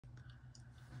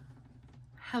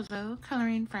Hello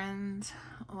coloring friends,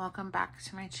 welcome back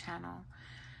to my channel.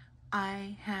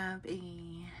 I have a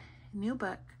new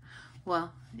book,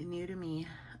 well, new to me.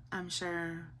 I'm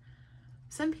sure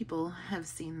some people have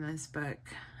seen this book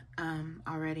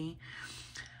already.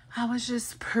 I was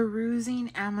just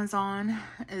perusing Amazon,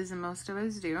 as most of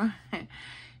us do,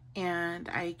 and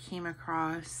I came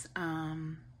across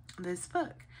this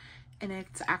book, and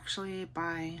it's actually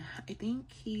by, I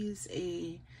think he's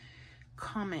a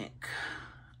comic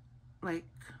like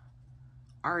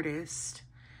artist,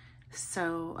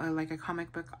 so like a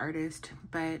comic book artist,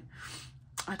 but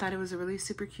I thought it was a really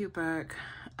super cute book.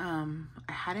 I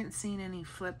hadn't seen any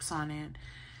flips on it,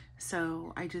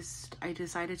 so I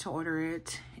decided to order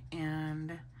it,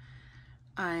 and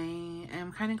I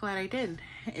am kind of glad I did.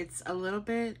 It's a little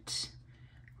bit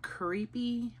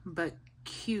creepy, but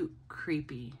cute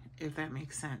creepy, if that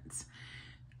makes sense.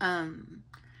 Some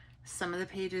of the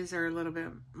pages are a little bit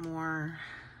more,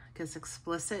 I guess,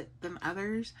 explicit than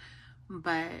others,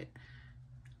 but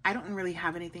I don't really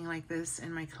have anything like this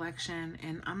in my collection,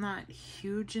 and I'm not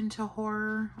huge into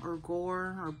horror or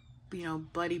gore or, you know,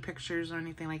 bloody pictures or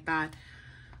anything like that,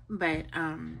 but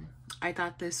I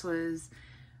thought this was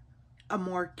a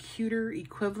more cuter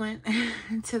equivalent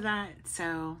to that.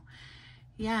 So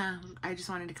yeah, I just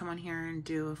wanted to come on here and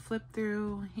do a flip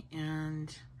through,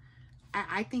 and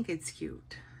I think it's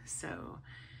cute. So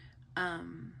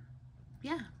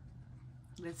yeah,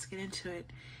 let's get into it.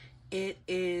 It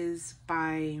is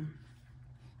by,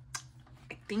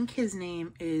 I think his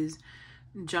name is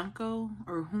Junko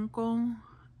Mizuno.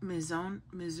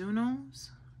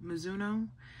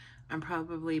 I'm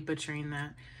probably butchering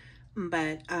that,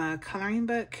 but coloring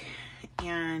book,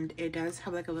 and it does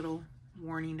have like a little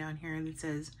warning down here that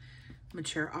says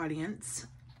mature audience.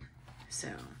 So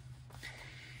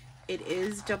it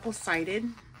is double-sided.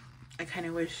 I kind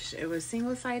of wish it was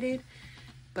single-sided,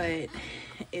 but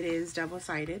it is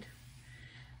double-sided.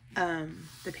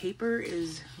 The paper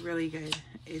is really good.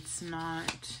 It's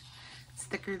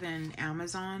thicker than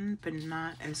Amazon, but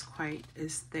not as quite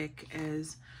as thick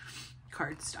as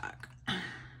cardstock.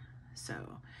 So,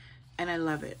 and I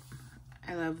love it.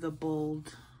 I love the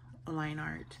bold line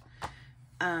art.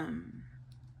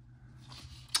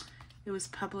 It was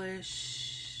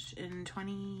published in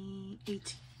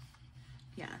 2018.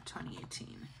 Yeah,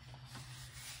 2018.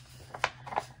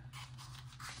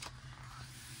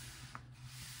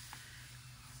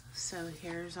 So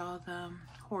here's all the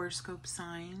horoscope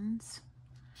signs.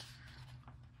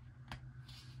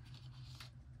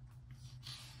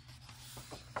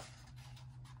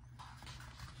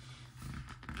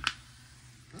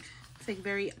 It's like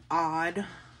very odd,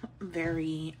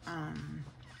 very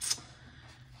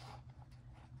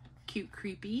cute,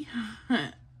 creepy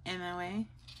in a way.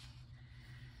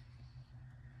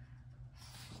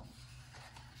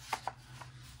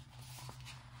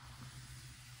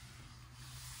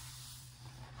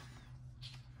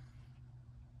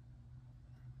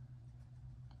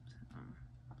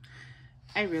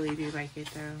 I really do like it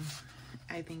though.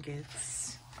 I think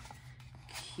it's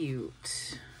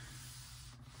cute.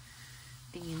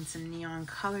 Thinking some neon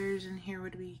colors in here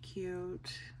would be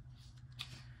cute.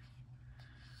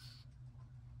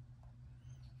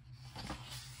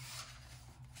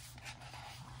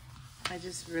 I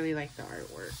just really like the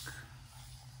artwork.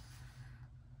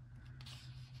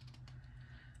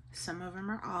 Some of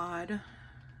them are odd,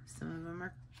 some of them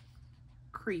are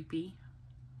creepy.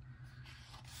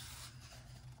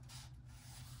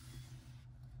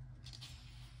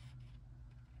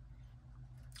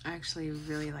 I actually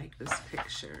really like this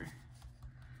picture.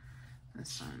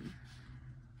 This one.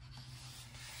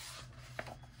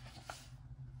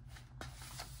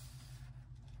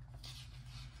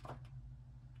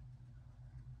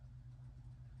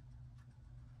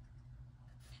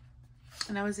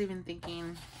 And I was even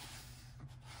thinking,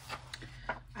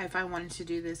 if I wanted to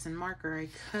do this in marker, I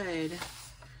could,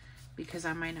 because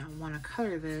I might not want to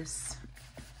color this.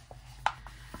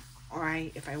 Or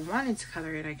if I wanted to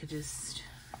color it, I could just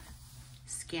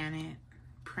scan it,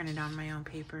 print it on my own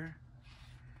paper.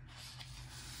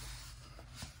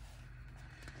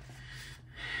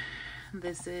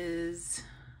 This is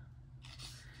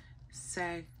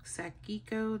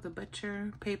Sakiko the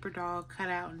Butcher, paper doll, cut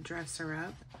out and dress her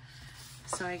up.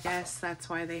 So I guess that's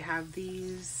why they have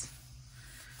these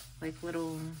like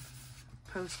little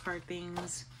postcard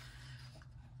things,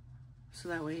 so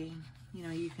that way, you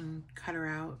know, you can cut her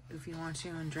out if you want to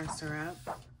and dress her up.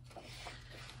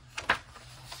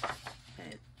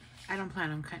 But I don't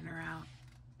plan on cutting her out.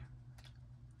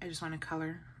 I just want to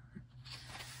color.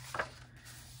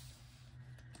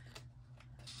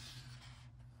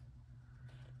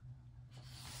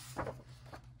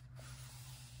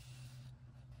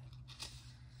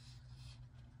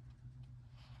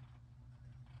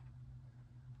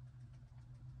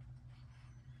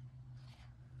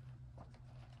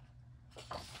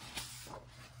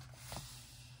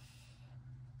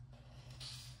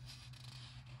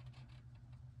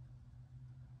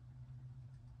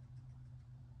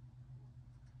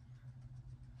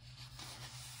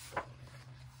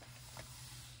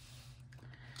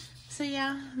 So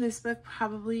yeah, this book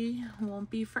probably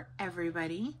won't be for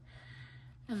everybody,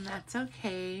 and that's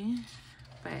okay,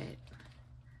 but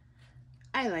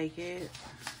I like it.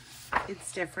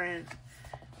 It's different.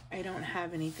 I don't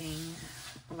have anything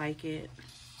like it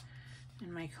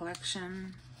in my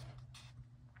collection.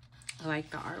 I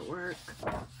like the artwork.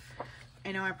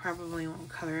 I know I probably won't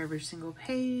color every single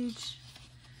page,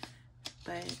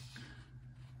 but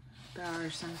there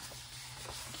are some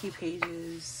key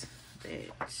pages that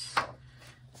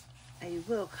I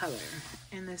will color.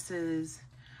 And this is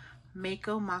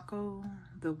Mako Mako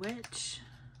the Witch.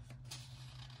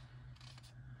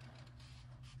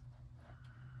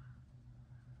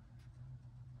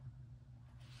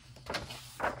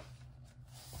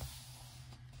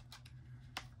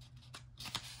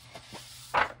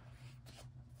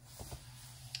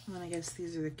 And then I guess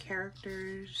these are the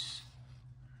characters.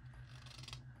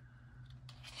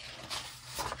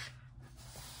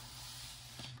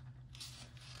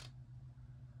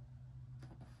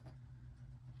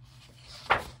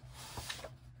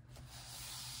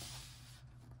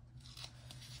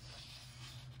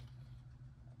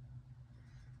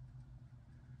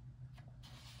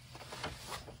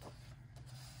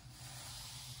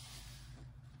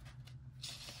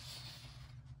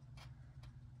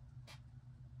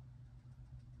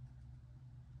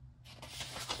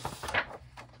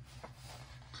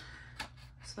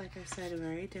 So like I said,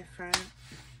 very different.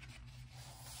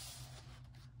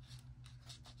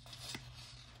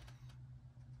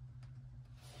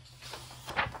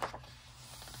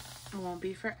 It won't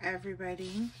be for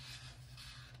everybody.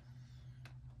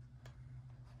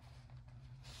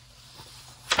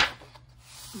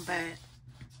 But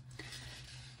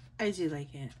I do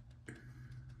like it.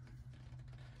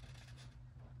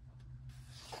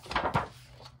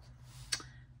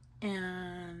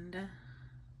 And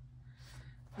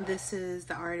this is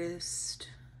the artist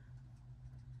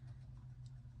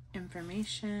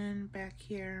information back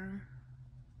here.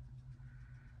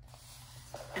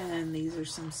 And these are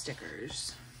some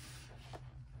stickers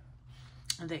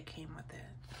that came with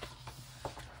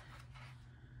it.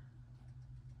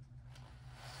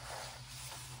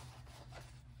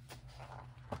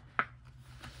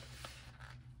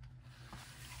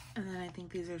 And then I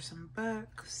think these are some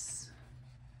books.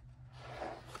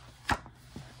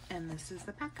 And this is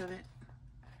the back of it.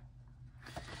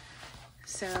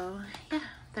 So yeah,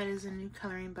 that is a new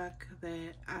coloring book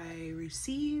that I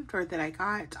received, or that I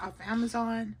got off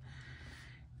Amazon.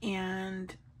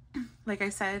 And like I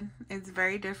said, it's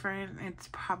very different. It's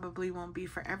probably won't be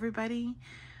for everybody,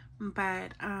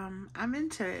 but I'm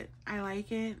into it. I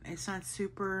like it. It's not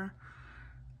super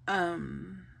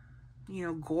you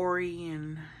know, gory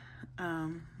and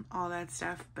all that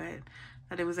stuff, but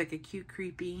that it was like a cute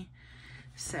creepy.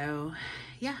 So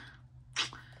yeah.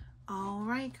 All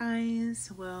right,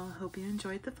 guys. Well, hope you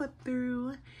enjoyed the flip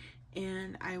through,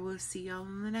 and I will see y'all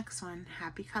in the next one.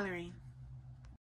 Happy coloring.